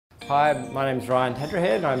Hi, my name's Ryan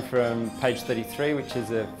Hanrahan. I'm from Page 33, which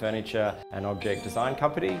is a furniture and object design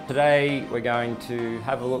company. Today we're going to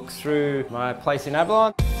have a look through my place in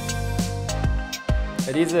Avalon.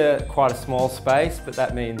 It is quite a small space, but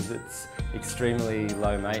that means it's extremely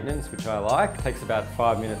low maintenance, which I like. It takes about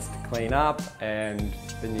 5 minutes to clean up, and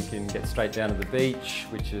then you can get straight down to the beach,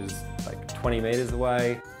 which is like 20 metres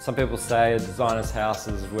away. Some people say a designer's house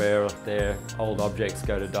is where their old objects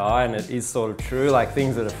go to die, and it is sort of true. Like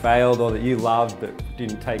things that have failed or that you loved but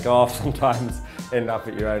didn't take off sometimes end up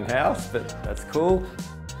at your own house, but that's cool.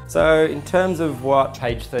 So in terms of what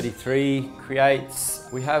Page 33 creates,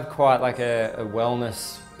 we have quite like a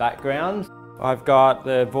wellness background. I've got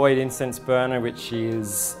the Void incense burner, which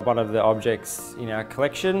is one of the objects in our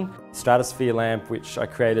collection. Stratosphere lamp, which I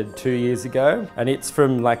created 2 years ago, and it's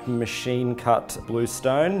from like machine cut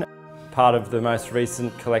bluestone. Part of the most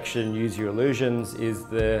recent collection, Use Your Illusions, is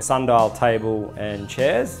the sundial table and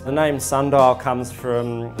chairs. The name sundial comes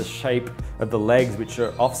from the shape of the legs, which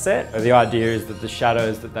are offset. The idea is that the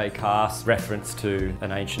shadows that they cast reference to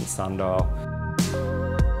an ancient sundial.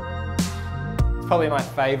 Probably my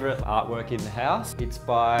favourite artwork in the house. It's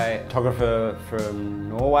by a photographer from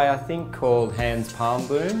Norway, I think, called Hans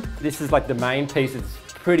Palmboom. This is like the main piece. It's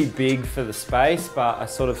pretty big for the space, but I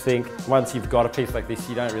sort of think once you've got a piece like this,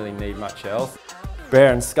 you don't really need much else.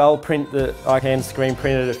 Bear and skull print that I hand screen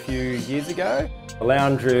printed a few years ago. A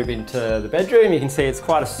lounge room into the bedroom. You can see it's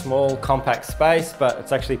quite a small, compact space, but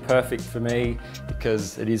it's actually perfect for me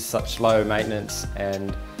because it is such low maintenance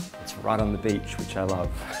and it's right on the beach, which I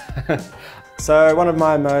love. So one of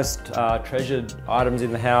my most treasured items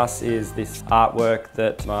in the house is this artwork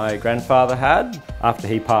that my grandfather had. After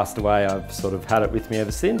he passed away, I've sort of had it with me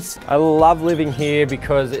ever since. I love living here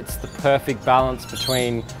because it's the perfect balance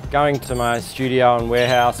between going to my studio and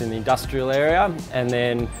warehouse in the industrial area and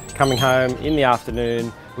then coming home in the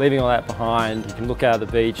afternoon, leaving all that behind. You can look out at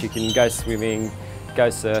the beach, you can go swimming, go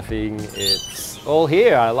surfing. It's all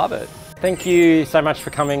here, I love it. Thank you so much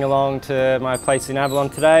for coming along to my place in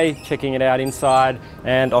Avalon today, checking it out inside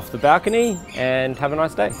and off the balcony, and have a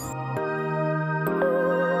nice day.